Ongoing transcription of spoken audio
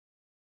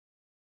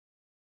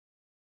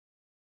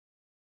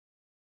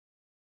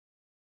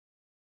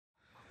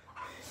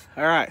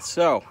All right,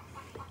 so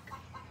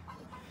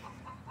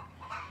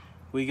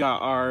we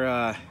got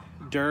our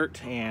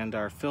dirt and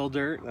our fill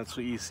dirt. That's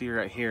what you see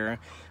right here.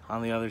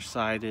 On the other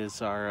side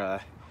is our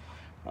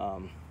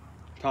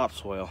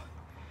topsoil.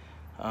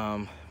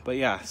 But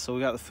yeah, so we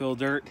got the fill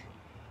dirt,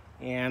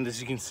 and as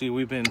you can see,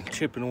 we've been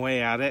chipping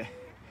away at it.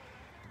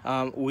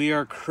 We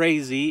are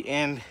crazy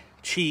and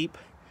cheap,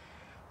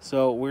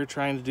 so we're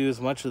trying to do as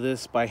much of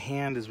this by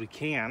hand as we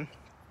can.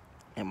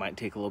 It might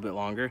take a little bit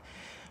longer,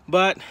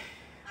 but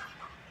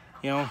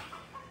you know,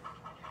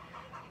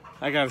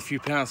 I got a few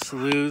pounds to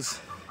lose,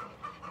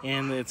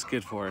 and it's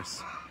good for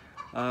us.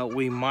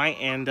 We might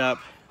end up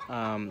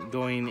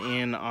going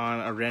in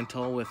on a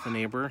rental with a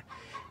neighbor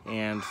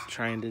and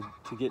trying to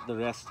get the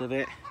rest of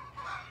it.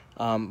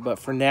 But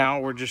for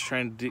now, we're just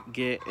trying to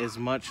get as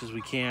much as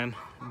we can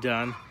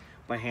done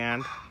by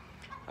hand.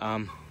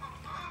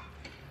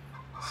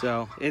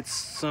 So it's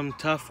some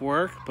tough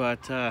work,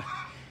 but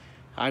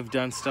I've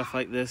done stuff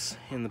like this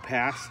in the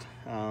past.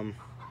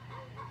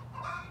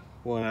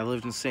 When I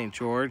lived in St.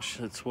 George,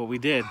 that's what we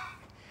did.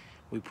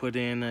 We put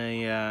in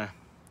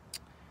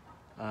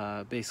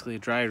basically a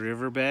dry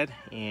riverbed,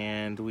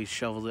 and we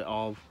shoveled it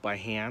all by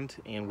hand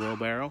in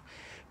wheelbarrow.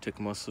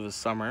 Took most of the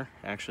summer.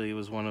 Actually, it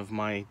was one of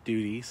my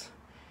duties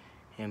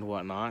and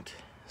whatnot.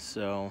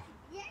 So,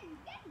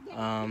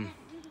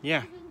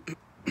 yeah,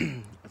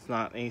 it's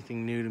not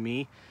anything new to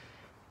me.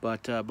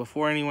 But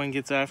before anyone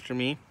gets after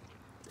me,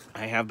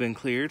 I have been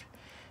cleared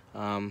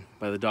by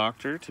the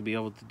doctor to be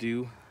able to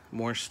do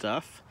more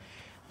stuff.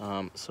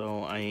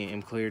 So I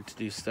am cleared to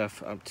do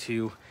stuff up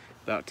to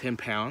about 10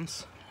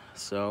 pounds.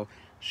 So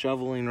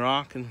shoveling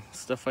rock and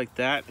stuff like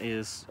that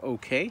is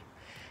okay.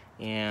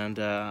 And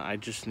I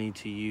just need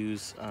to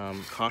use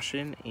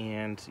caution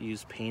and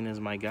use pain as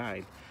my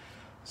guide.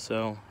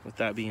 So with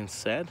that being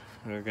said,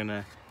 we're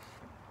gonna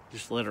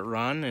just let it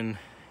run and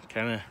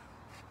kind of,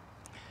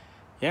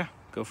 yeah,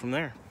 go from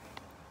there.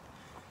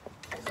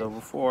 So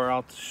before,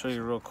 I'll show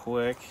you real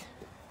quick,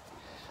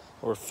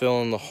 we're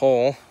filling the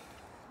hole.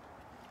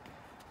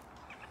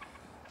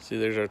 See,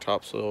 there's our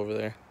topsoil over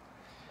there.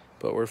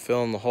 But we're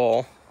filling the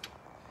hole.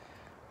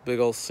 Big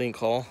old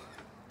sinkhole.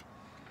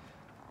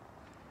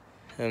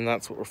 And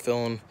that's what we're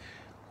filling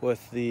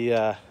with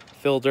the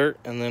fill dirt.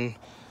 And then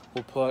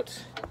we'll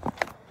put,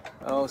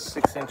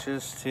 6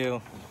 inches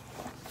to,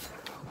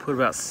 put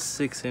about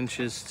 6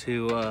 inches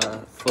to a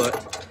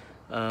foot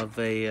of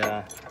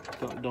a,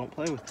 don't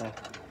play with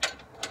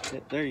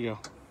that. There you go.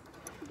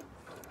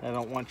 I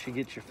don't want you to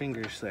get your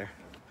fingers there.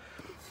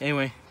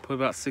 Anyway, put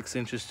about 6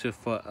 inches to a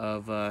foot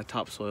of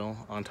topsoil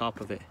on top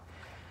of it.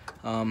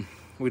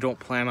 We don't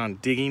plan on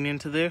digging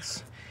into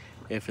this.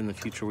 If in the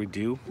future we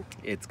do,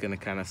 it's gonna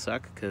kind of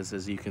suck, because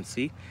as you can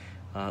see,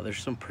 there's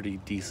some pretty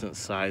decent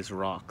sized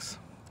rocks.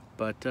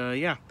 But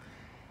yeah,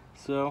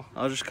 so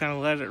I'll just kind of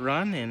let it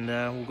run, and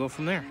we'll go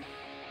from there.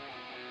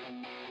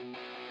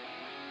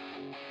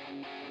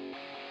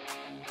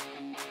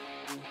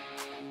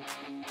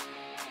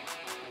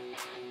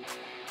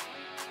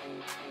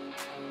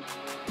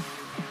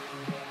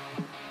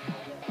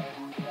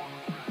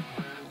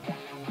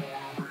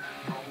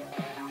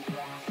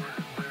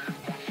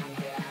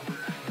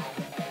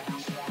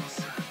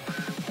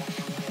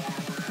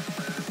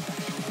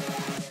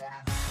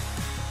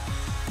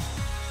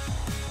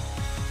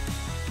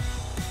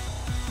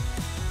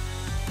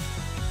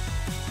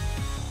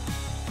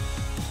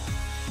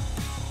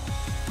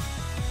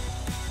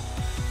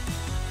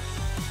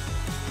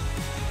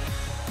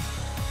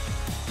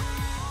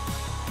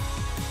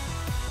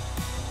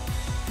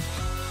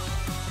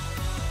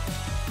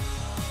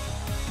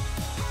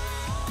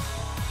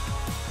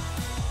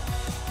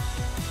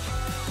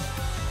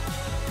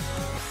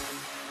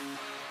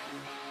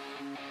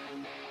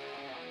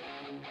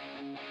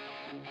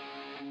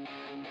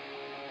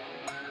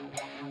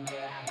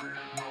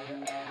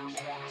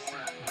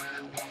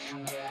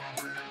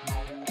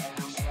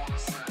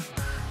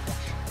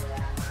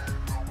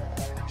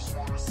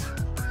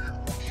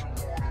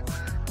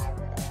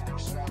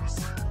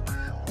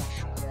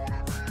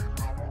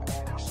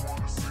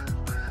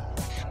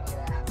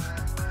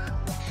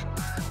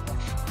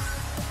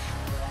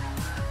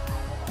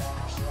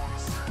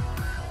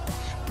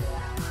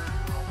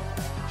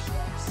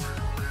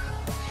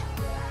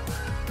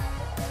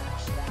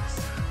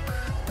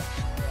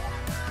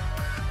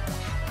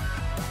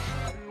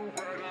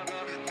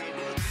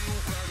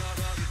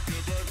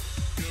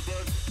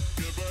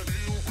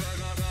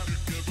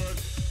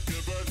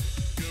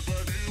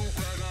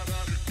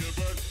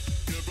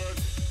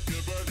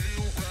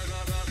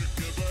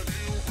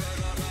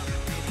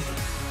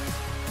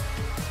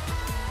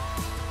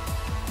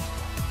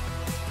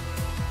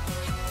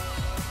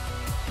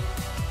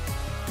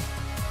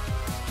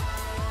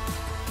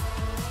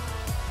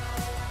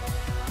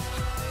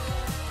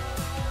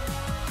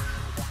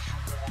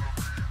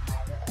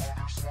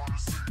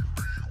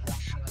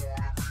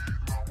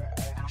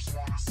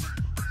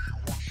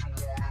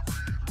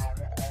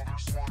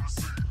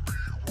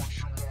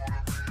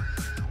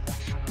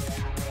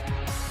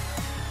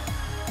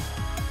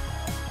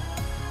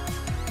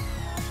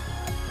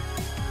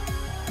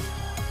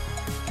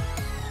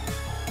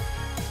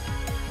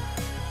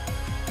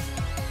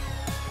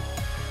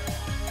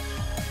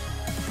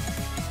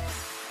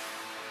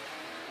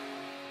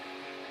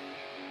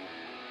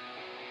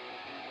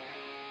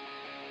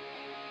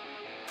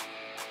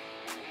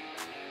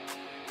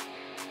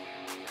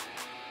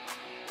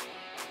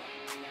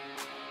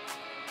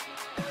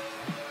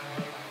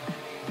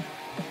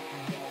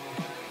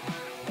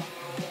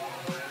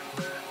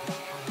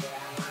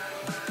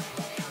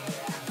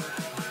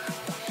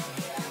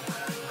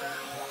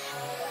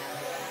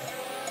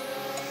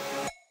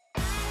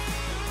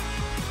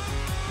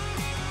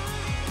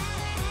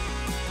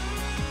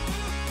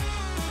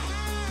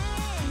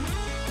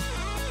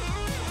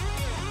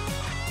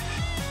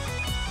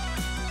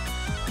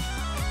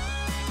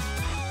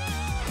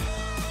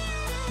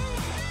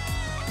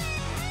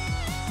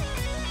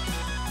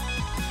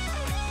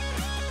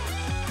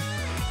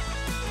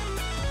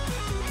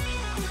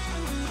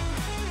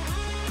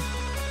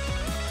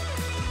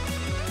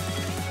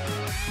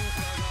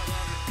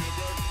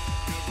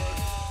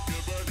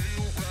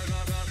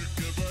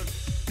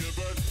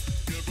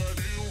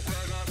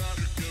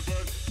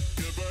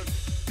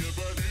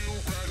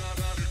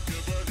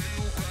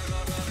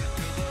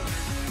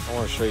 I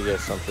want to show you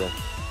guys something.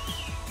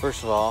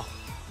 First of all,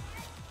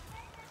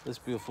 this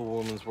beautiful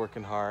woman's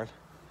working hard.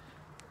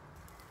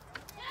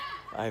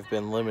 I've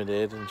been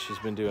limited and she's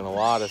been doing a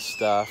lot of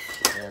stuff.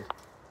 And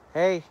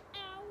hey,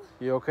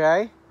 you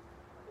okay?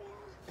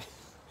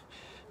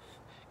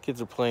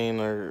 Kids are playing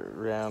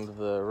around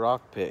the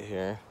rock pit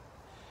here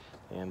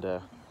and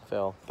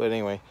fell. But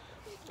anyway,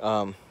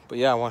 but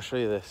yeah, I want to show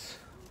you this.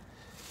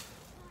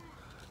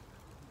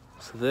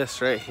 So this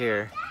right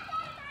here,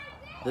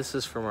 this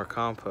is from our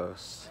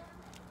compost.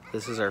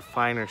 This is our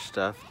finer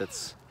stuff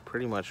that's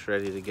pretty much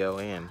ready to go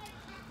in.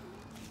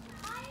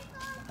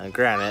 And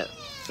granted,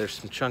 there's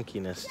some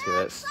chunkiness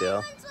to it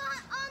still.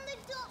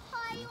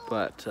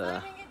 But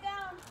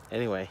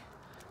anyway,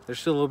 there's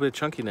still a little bit of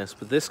chunkiness,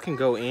 but this can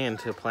go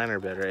into a planter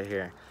bed right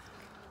here.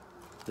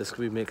 This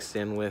can be mixed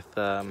in with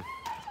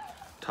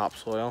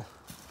topsoil.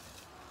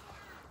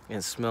 And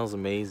it smells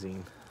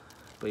amazing.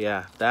 But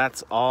yeah,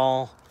 that's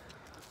all.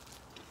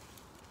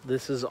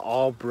 This is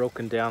all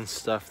broken down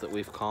stuff that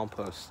we've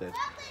composted.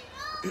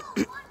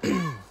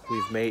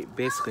 We've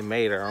basically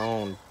made our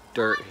own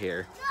dirt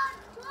here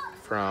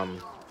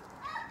from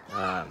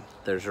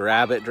there's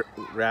rabbit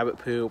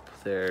poop,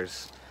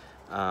 there's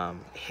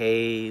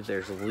hay,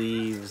 there's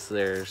leaves,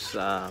 there's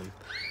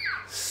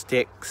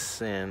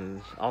sticks,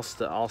 and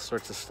all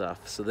sorts of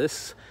stuff. So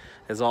this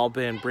has all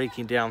been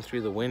breaking down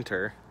through the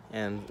winter,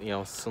 and you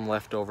know, some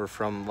leftover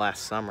from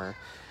last summer,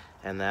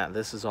 and that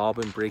this has all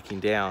been breaking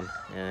down.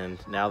 And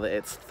now that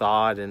it's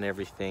thawed and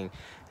everything,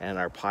 and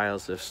our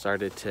piles have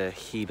started to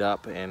heat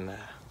up and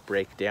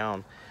break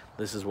down,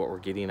 this is what we're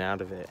getting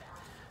out of it.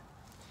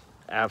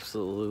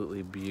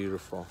 Absolutely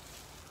beautiful.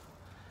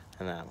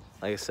 And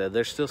like I said,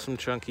 there's still some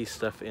chunky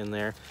stuff in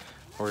there.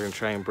 We're gonna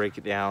try and break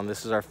it down.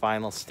 This is our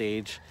final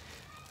stage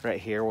right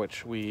here,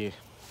 which we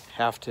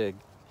have to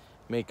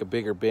make a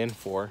bigger bin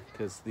for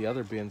because the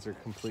other bins are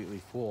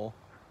completely full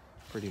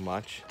pretty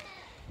much,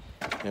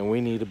 and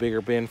we need a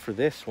bigger bin for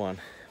this one.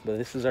 But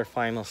this is our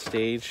final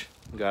stage.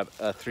 We've got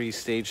a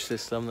 3-stage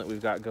system that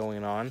we've got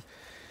going on,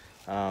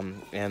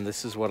 and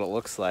this is what it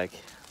looks like,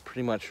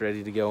 pretty much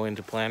ready to go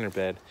into planter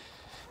bed.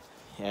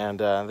 And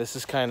this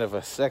is kind of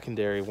a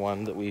secondary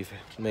one that we've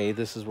made.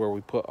 This is where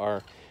we put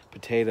our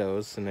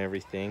potatoes and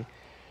everything,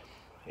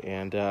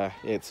 and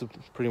it's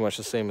pretty much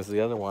the same as the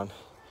other one.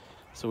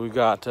 So we've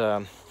got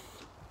our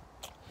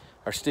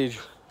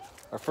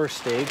first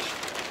stage.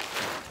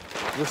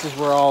 This is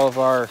where all of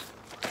our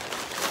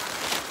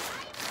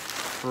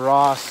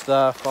raw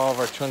stuff, all of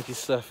our chunky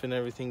stuff and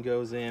everything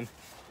goes in.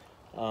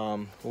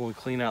 When we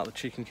clean out the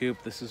chicken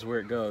coop, this is where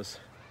it goes.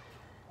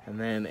 And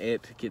then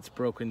it gets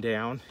broken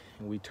down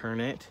and we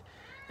turn it.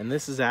 And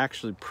this is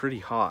actually pretty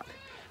hot.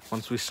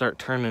 Once we start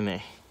turning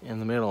it in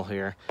the middle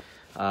here,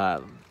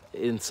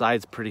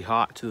 inside's pretty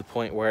hot to the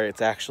point where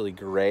it's actually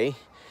gray,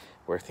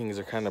 where things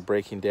are kind of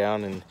breaking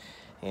down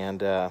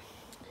and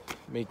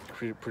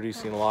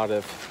producing a lot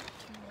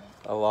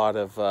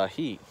of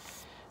heat.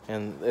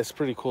 And it's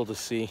pretty cool to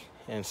see.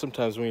 And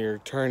sometimes when you're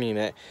turning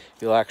it,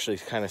 you'll actually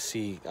kind of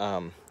see,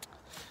 I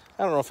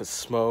don't know if it's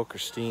smoke or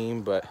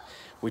steam, but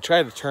we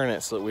try to turn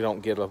it so that we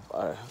don't get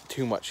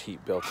too much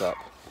heat built up.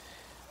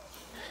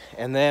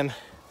 And then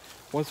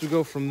once we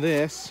go from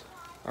this,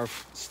 our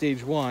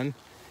stage 1,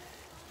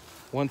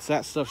 once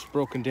that stuff's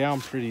broken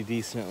down pretty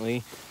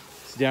decently,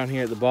 it's down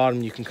here at the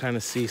bottom. You can kind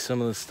of see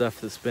some of the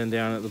stuff that's been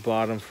down at the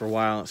bottom for a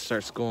while. It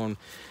starts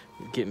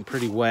getting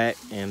pretty wet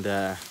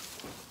and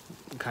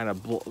kind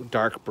of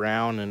dark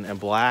brown and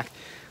black.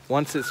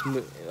 Once it's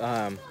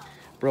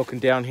broken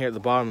down here at the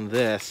bottom of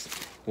this,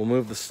 we'll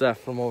move the stuff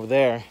from over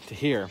there to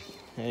here.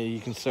 You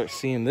can start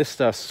seeing this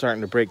stuff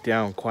starting to break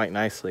down quite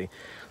nicely.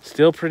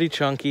 Still pretty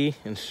chunky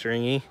and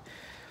stringy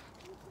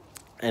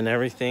and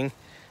everything,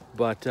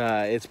 but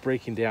it's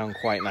breaking down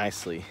quite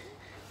nicely.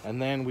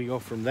 And then we go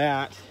from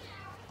that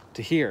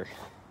to here.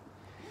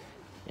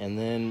 And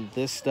then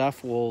this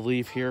stuff we'll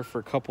leave here for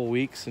a couple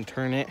weeks and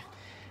turn it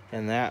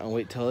and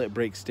wait till it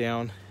breaks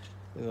down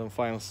in the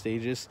final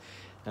stages.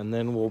 And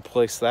then we'll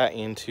place that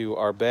into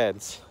our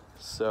beds.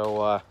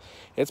 So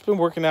it's been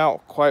working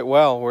out quite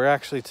well. We're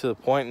actually to the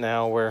point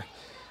now where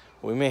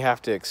we may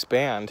have to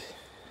expand.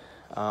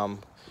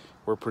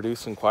 We're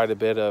producing quite a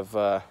bit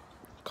of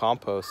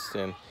compost,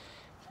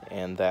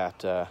 and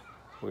that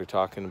we were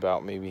talking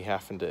about maybe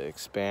having to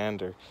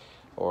expand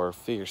or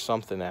figure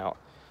something out.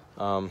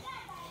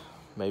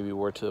 Maybe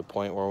we're to the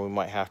point where we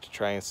might have to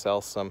try and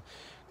sell some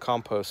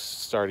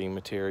compost starting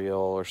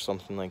material or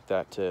something like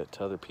that to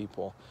other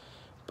people.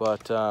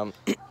 But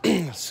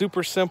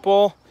super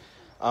simple.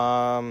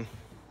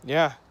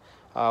 Yeah,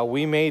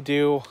 we may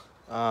do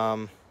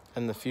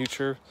in the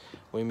future,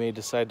 we may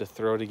decide to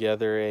throw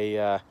together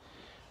a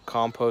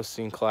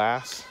composting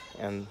class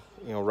and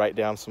write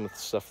down some of the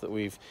stuff that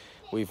we've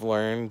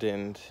learned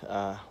and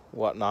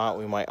whatnot.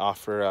 We might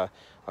offer a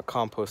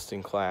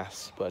composting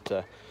class,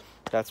 but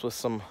that's with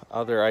some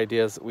other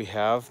ideas that we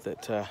have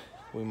that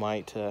we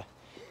might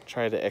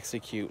try to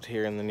execute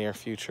here in the near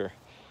future.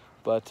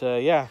 But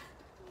yeah,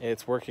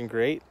 it's working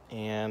great,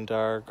 and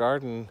our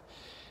garden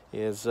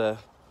is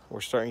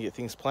we're starting to get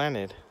things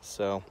planted.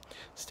 So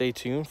stay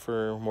tuned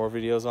for more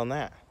videos on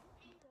that.